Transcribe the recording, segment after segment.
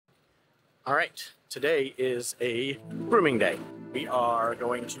All right, today is a grooming day. We are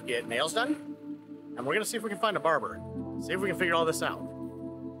going to get nails done, and we're gonna see if we can find a barber. See if we can figure all this out.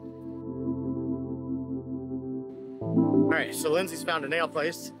 All right, so Lindsay's found a nail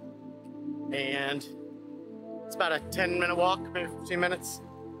place, and it's about a 10-minute walk, maybe 15 minutes.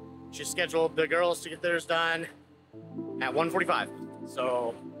 She scheduled the girls to get theirs done at 1:45.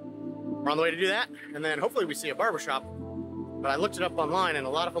 So we're on the way to do that, and then hopefully we see a barbershop. But I looked it up online, and a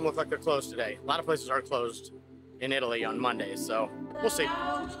lot of them look like they're closed today. A lot of places are closed in Italy on Mondays, so we'll see.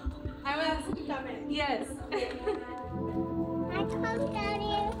 I was coming. Yes. Hi, Tom,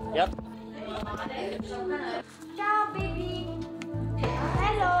 Daddy. Yep. Ciao, baby.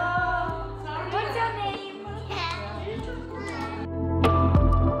 Hello. What's your name?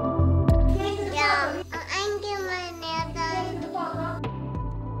 Yeah, I'm getting my nail done.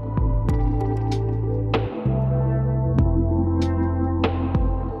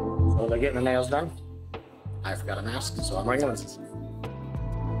 So they're getting the nails done. I forgot a mask, so I'm wearing lenses.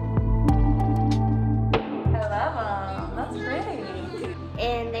 I love them. That's pretty.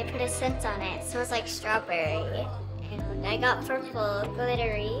 And they put a scent on it. It smells like strawberry. And I got purple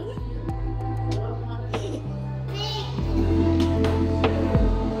glittery.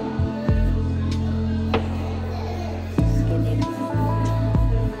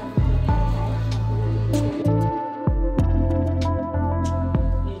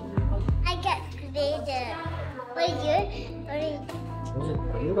 I got glitter. What is yours? Those are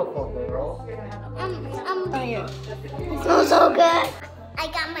beautiful, girl. Oh yeah. It smells so good. I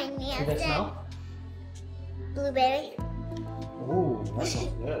got my nails Does that done. smell? Blueberry. Ooh, that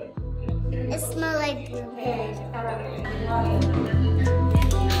smells good. It smells like blueberry.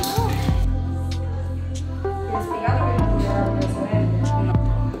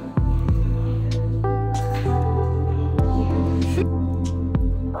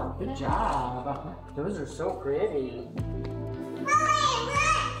 Good job. Those are so pretty.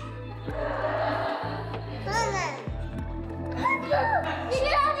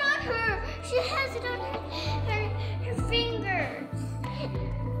 She has it on her fingers.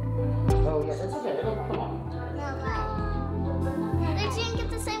 Oh, yeah, that's okay. It'll come on. They didn't get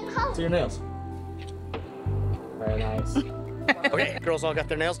the same color. See your nails. Very nice. Okay, girls all got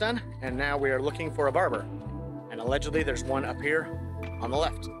their nails done, and now we are looking for a barber. And allegedly there's one up here on the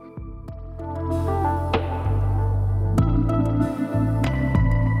left.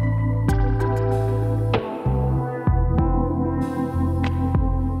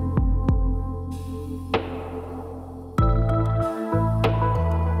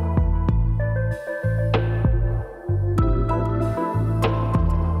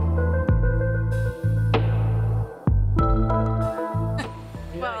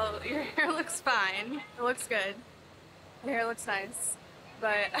 Well, your hair looks fine. It looks good. Your hair looks nice.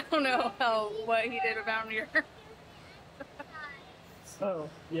 But I don't know what he did around your Oh,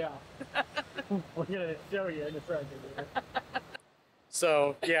 yeah. We're gonna show you in a second.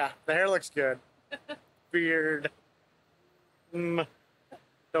 So, yeah, the hair looks good. Beard. Don't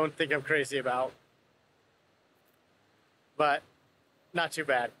think I'm crazy about. But not too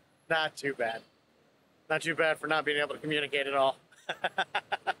bad. Not too bad. Not too bad for not being able to communicate at all.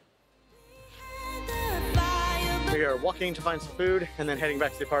 We are walking to find some food and then heading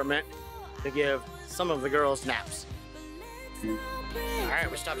back to the apartment to give some of the girls naps. Alright,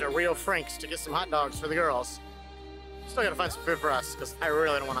 we stopped at Rio Frank's to get some hot dogs for the girls. Still gotta find some food for us because I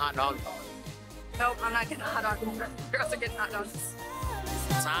really don't want a hot dog. Nope, I'm not getting a hot dog. Girls are getting hot dogs.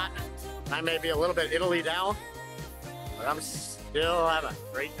 It's hot. I may be a little bit Italy down, but I'm still having a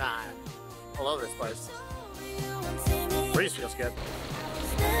great time. I love this place. Breeze feels good.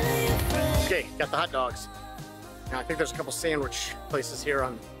 Okay, got the hot dogs. Now I think there's a couple sandwich places here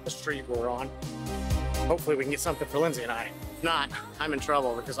on the street we're on. Hopefully we can get something for Lindsay and I. If not, I'm in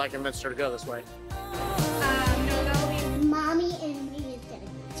trouble because I convinced her to go this way. No, that'll be... Mommy and me is gonna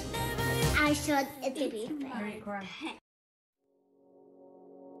go to. I showed it to be. Alright, Cora.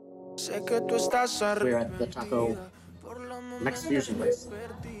 We're at the taco next fusion place.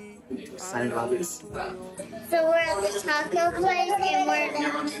 Excited about this. So we're at the taco place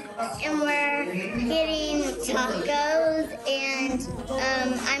and we're getting tacos and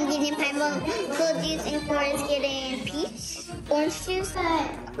I'm getting pineapple juice and Cora's getting peach orange juice.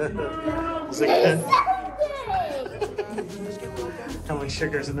 Is it good? Good. How many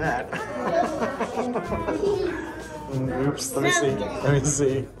sugars in that? Oops, let me see. Let me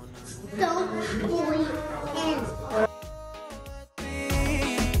see. Don't point in.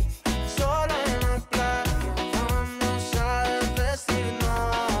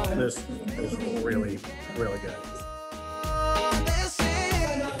 This is really, really good.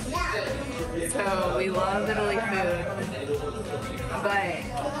 So we love Italy food, but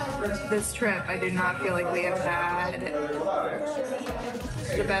this trip I do not feel like we have had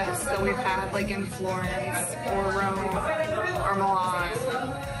the best that we've had like in Florence or Rome or Milan.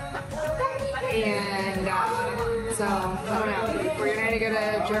 And so, I don't know, we're gonna go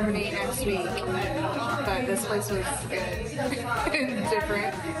to Germany next week, but this place was good.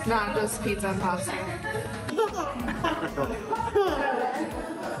 Different, not just pizza and pasta.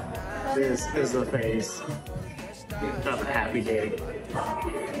 This is the face of a happy day.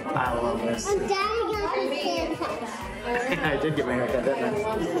 I love this. I'm dying of the haircut. I did get my haircut, didn't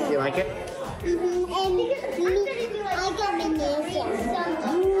I? You like it? And I got my nails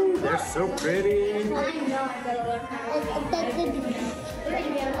done. They're so pretty. And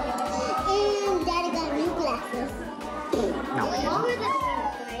Daddy got new glasses. No, I didn't.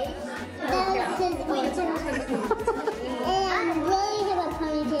 And Lily have a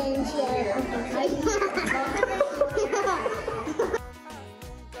ponytail and she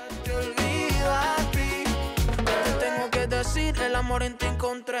El amor en ti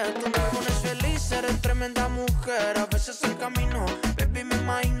encontré, tú me pones feliz, eres tremenda mujer. A veces el camino, baby, me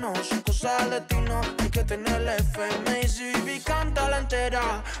imagino, son cosas del destino. Hay que tenerle fe, me dice Vivi, cántala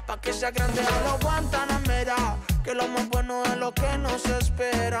entera, pa' que sea grande a lo Guantanamera. Que lo más bueno es lo que nos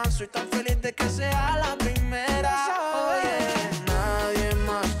espera. Soy tan feliz de que sea la primera.